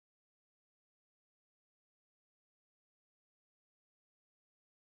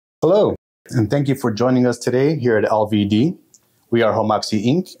Hello, and thank you for joining us today here at LVD. We are Homaxi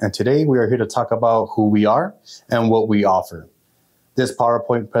Inc., and today we are here to talk about who we are and what we offer. This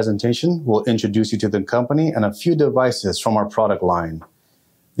PowerPoint presentation will introduce you to the company and a few devices from our product line.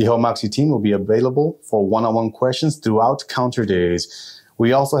 The Homaxi team will be available for one-on-one questions throughout counter days.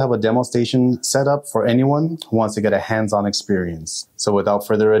 We also have a demo station set up for anyone who wants to get a hands-on experience. So without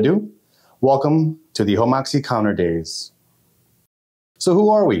further ado, welcome to the Homaxi Counter Days. So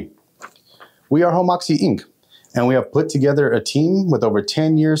who are we? We are Homaxi Inc., and we have put together a team with over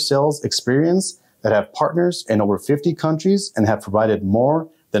 10 years sales experience that have partners in over 50 countries and have provided more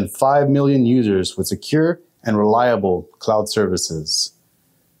than 5 million users with secure and reliable cloud services.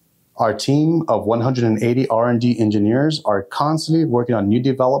 Our team of 180 R&D engineers are constantly working on new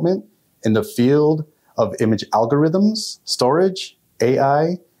development in the field of image algorithms, storage,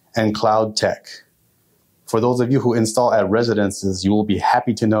 AI, and cloud tech. For those of you who install at residences, you will be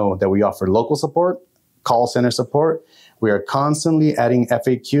happy to know that we offer local support, call center support. We are constantly adding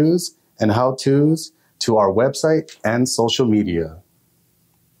FAQs and how-tos to our website and social media.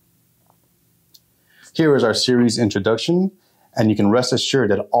 Here is our series introduction, and you can rest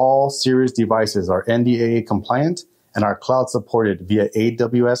assured that all series devices are NDAA compliant and are cloud supported via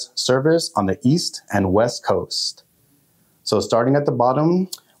AWS service on the East and West Coast. So starting at the bottom,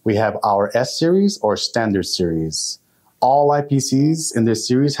 we have our S series or standard series. All IPCs in this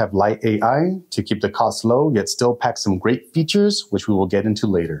series have light AI to keep the cost low, yet still pack some great features, which we will get into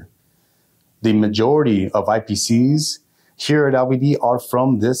later. The majority of IPCs here at LVD are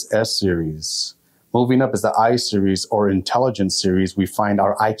from this S series. Moving up is the I series or intelligence series. We find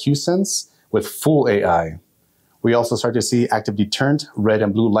our IQ Sense with full AI. We also start to see active deterrent red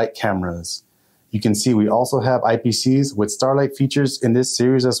and blue light cameras. You can see we also have IPCs with starlight features in this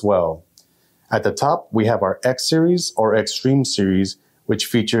series as well. At the top, we have our X series or Extreme series, which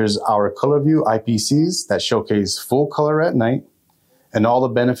features our color view IPCs that showcase full color at night and all the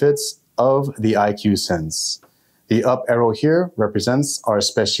benefits of the IQ Sense. The up arrow here represents our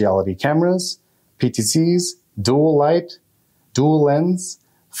specialty cameras, PTCs, dual light, dual lens,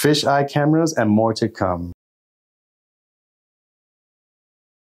 fisheye cameras, and more to come.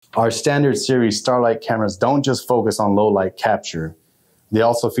 Our standard series Starlight cameras don't just focus on low light capture. They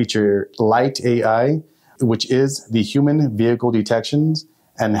also feature light AI, which is the human vehicle detections,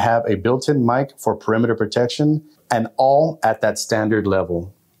 and have a built-in mic for perimeter protection, and all at that standard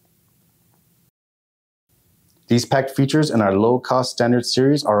level. These packed features in our low-cost standard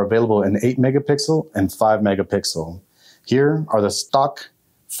series are available in 8 megapixel and 5 megapixel. Here are the stock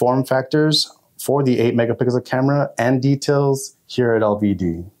form factors for the 8 megapixel camera and details here at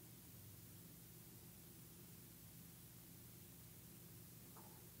LVD.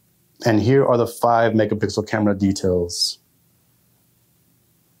 And here are the 5 megapixel camera details.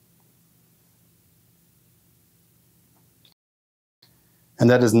 And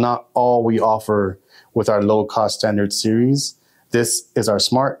that is not all we offer with our low-cost standard series. This is our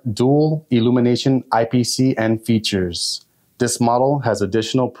smart dual illumination IPC and features. This model has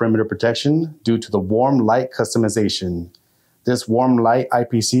additional perimeter protection due to the warm light customization. This warm light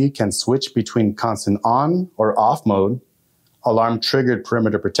IPC can switch between constant on or off mode, alarm triggered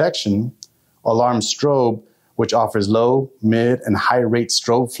perimeter protection, alarm strobe, which offers low, mid, and high rate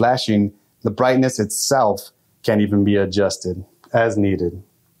strobe flashing. The brightness itself can even be adjusted as needed.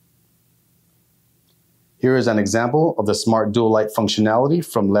 Here is an example of the smart dual light functionality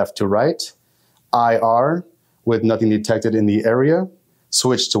from left to right. IR with nothing detected in the area.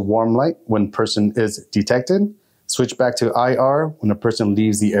 Switch to warm light when person is detected. Switch back to IR when a person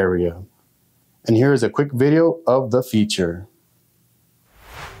leaves the area. And here is a quick video of the feature.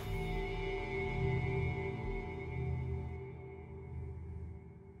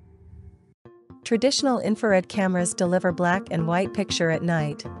 Traditional infrared cameras deliver black and white picture at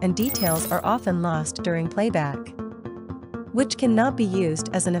night, and details are often lost during playback, which cannot be used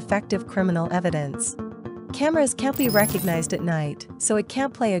as an effective criminal evidence. Cameras can't be recognized at night, so it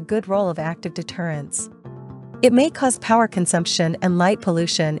can't play a good role of active deterrence. It may cause power consumption and light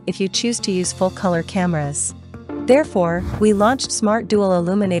pollution if you choose to use full-color cameras. Therefore, we launched smart dual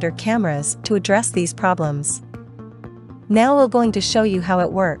illuminator cameras to address these problems. Now we're going to show you how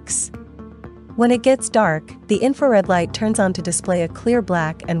it works. When it gets dark, the infrared light turns on to display a clear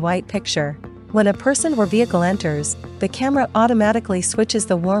black and white picture. When a person or vehicle enters, the camera automatically switches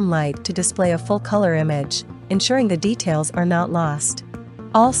the warm light to display a full-color image, ensuring the details are not lost.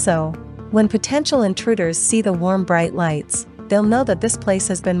 Also, when potential intruders see the warm bright lights, they'll know that this place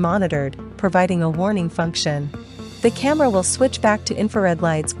has been monitored, providing a warning function. The camera will switch back to infrared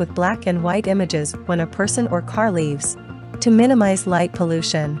lights with black and white images when a person or car leaves, to minimize light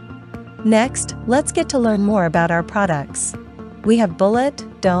pollution. Next, let's get to learn more about our products. We have bullet,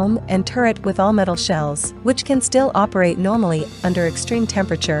 dome, and turret with all-metal shells, which can still operate normally under extreme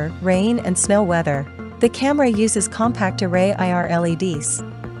temperature, rain, and snow weather. The camera uses compact array IR LEDs,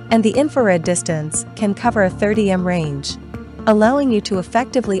 and the infrared distance can cover a 30 m range, allowing you to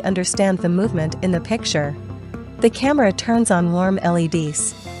effectively understand the movement in the picture. The camera turns on warm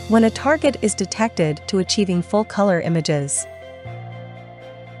LEDs when a target is detected to achieving full-color images.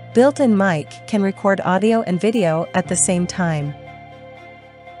 Built-in mic can record audio and video at the same time.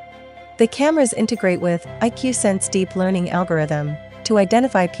 The cameras integrate with IQ Sense deep learning algorithm to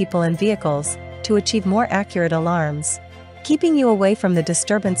identify people and vehicles to achieve more accurate alarms, keeping you away from the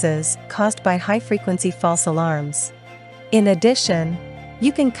disturbances caused by high-frequency false alarms. In addition,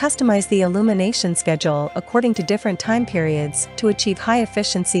 you can customize the illumination schedule according to different time periods to achieve high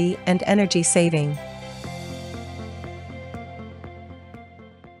efficiency and energy saving.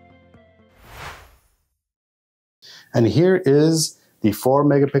 And here is the 4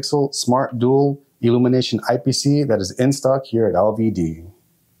 megapixel smart dual illumination IPC that is in stock here at LVD.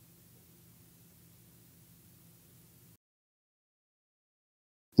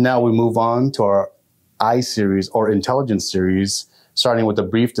 Now we move on to our I series or intelligence series, starting with a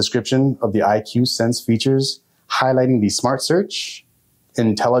brief description of the IQ Sense features, highlighting the smart search,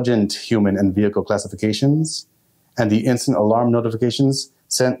 intelligent human and vehicle classifications, and the instant alarm notifications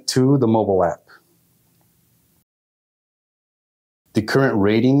sent to the mobile app. The current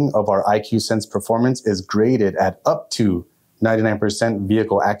rating of our IQ Sense performance is graded at up to 99%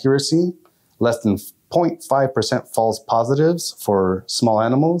 vehicle accuracy, less than 0.5% false positives for small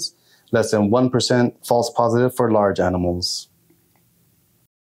animals, less than 1% false positive for large animals.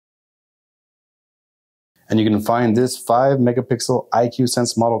 And you can find this 5 megapixel IQ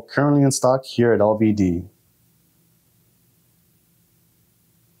Sense model currently in stock here at LVD.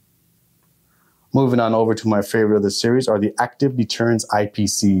 Moving on over to my favorite of the series are the Active Deterrence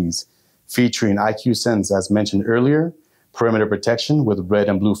IPCs, featuring IQ Sense as mentioned earlier, perimeter protection with red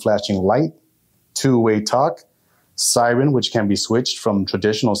and blue flashing light, two-way talk, siren which can be switched from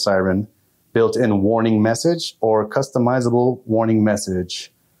traditional siren, built-in warning message or customizable warning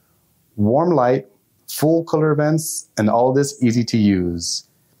message, warm light, full color events, and all this easy to use.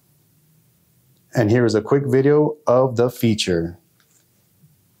 And here is a quick video of the feature.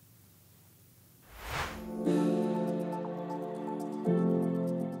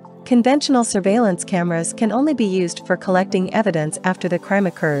 Conventional surveillance cameras can only be used for collecting evidence after the crime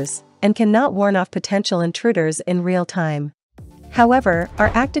occurs, and cannot warn off potential intruders in real time. However,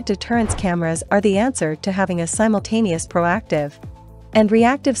 our active deterrence cameras are the answer to having a simultaneous proactive and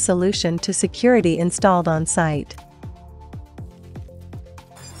reactive solution to security installed on site.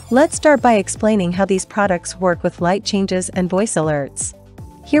 Let's start by explaining how these products work with light changes and voice alerts.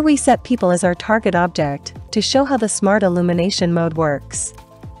 Here we set people as our target object to show how the smart illumination mode works.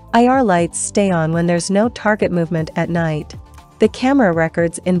 IR lights stay on when there's no target movement at night. The camera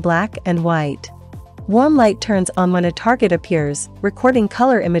records in black and white. Warm light turns on when a target appears, recording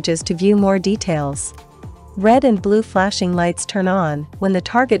color images to view more details. Red and blue flashing lights turn on when the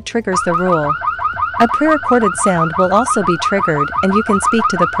target triggers the rule. A pre-recorded sound will also be triggered and you can speak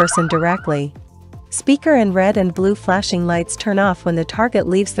to the person directly. Speaker and red and blue flashing lights turn off when the target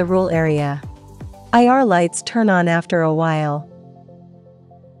leaves the rule area. IR lights turn on after a while.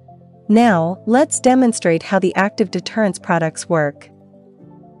 Now, let's demonstrate how the active deterrence products work.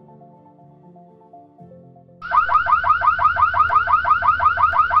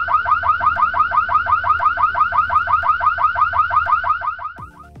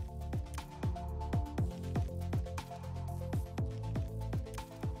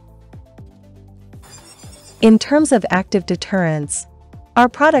 In terms of active deterrence, our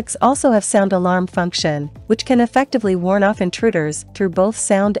products also have sound alarm function, which can effectively warn off intruders through both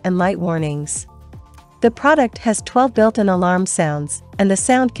sound and light warnings. The product has 12 built-in alarm sounds, and the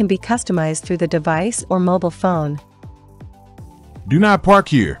sound can be customized through the device or mobile phone. Do not park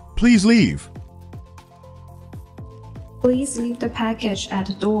here. Please leave. Please leave the package at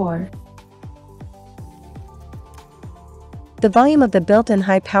the door. The volume of the built-in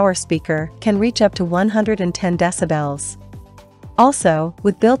high-power speaker can reach up to 110 decibels. Also,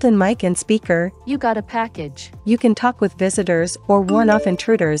 with built-in mic and speaker, you got a package. You can talk with visitors or warn off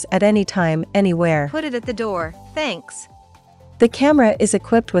intruders at any time, anywhere. Put it at the door, thanks. The camera is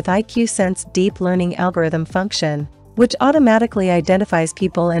equipped with IQ Sense deep learning algorithm function, which automatically identifies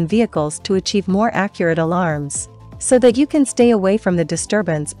people and vehicles to achieve more accurate alarms, so that you can stay away from the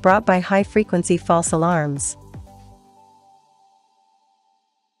disturbance brought by high-frequency false alarms.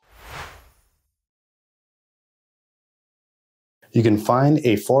 You can find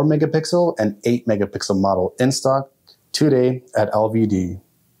a 4 megapixel and 8 megapixel model in stock today at LVD.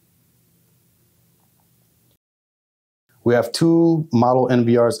 We have 2 model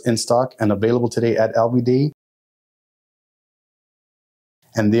NVRs in stock and available today at LVD.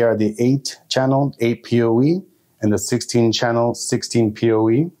 And they are the 8-channel 8 PoE and the 16-channel 16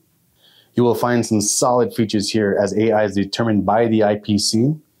 PoE. You will find some solid features here as AI is determined by the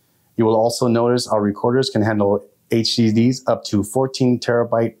IPC. You will also notice our recorders can handle HDDs up to 14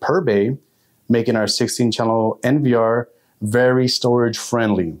 terabyte per bay, making our 16-channel NVR very storage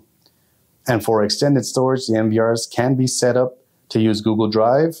friendly. And for extended storage, the NVRs can be set up to use Google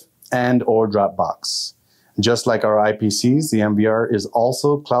Drive and or Dropbox. Just like our IPCs, the NVR is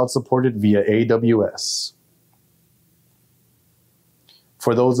also cloud supported via AWS.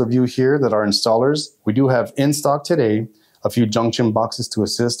 For those of you here that are installers, we do have in stock today a few junction boxes to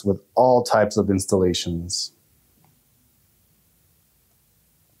assist with all types of installations.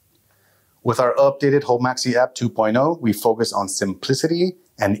 With our updated Homaxi app 2.0, we focus on simplicity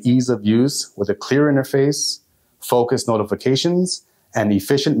and ease of use with a clear interface, focused notifications, and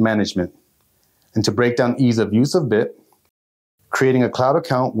efficient management. And to break down ease of use a bit, creating a cloud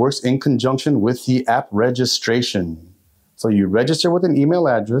account works in conjunction with the app registration. So you register with an email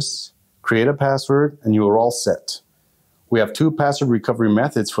address, create a password, and you are all set. We have 2 password recovery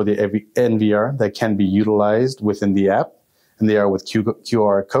methods for the NVR that can be utilized within the app, and they are with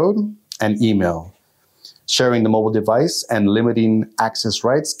QR code and email. Sharing the mobile device and limiting access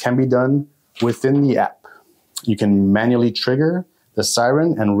rights can be done within the app. You can manually trigger the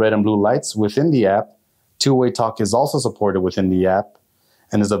siren and red and blue lights within the app. Two-way talk is also supported within the app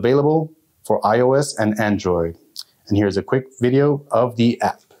and is available for iOS and Android. And here's a quick video of the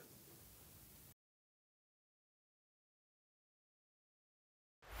app.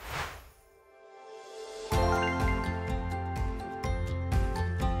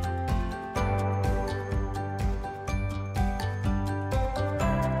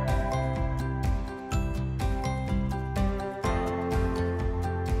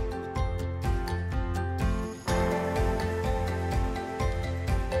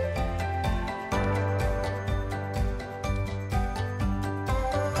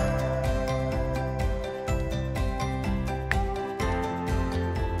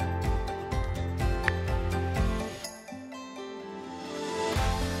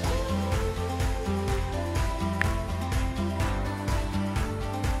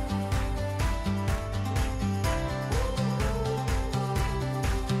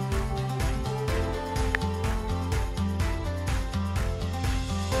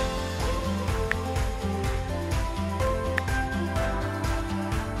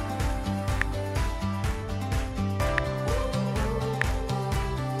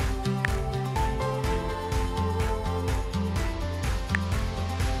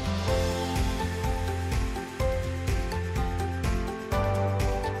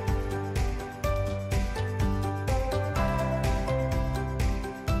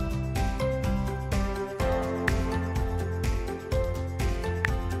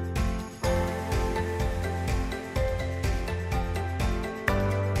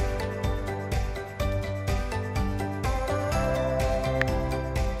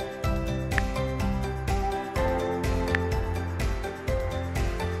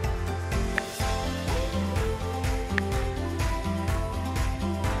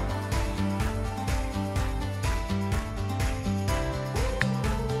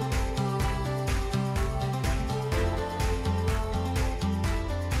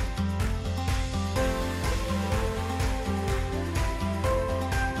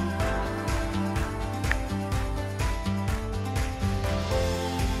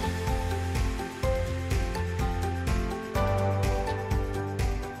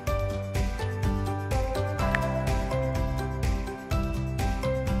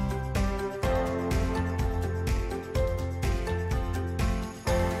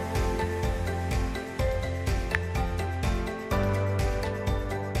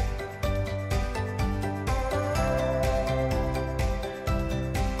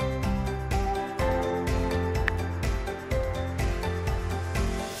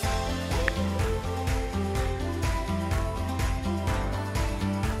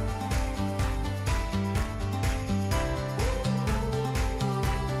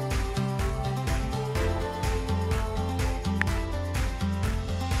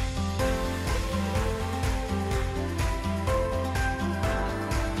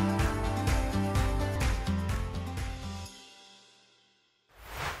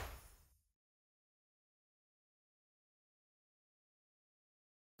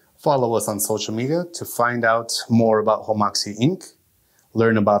 Follow us on social media to find out more about Homaxi Inc.,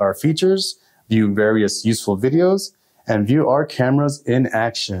 learn about our features, view various useful videos, and view our cameras in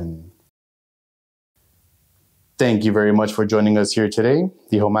action. Thank you very much for joining us here today.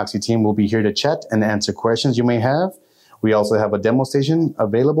 The Homaxi team will be here to chat and answer questions you may have. We also have a demo station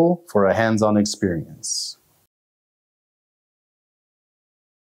available for a hands-on experience.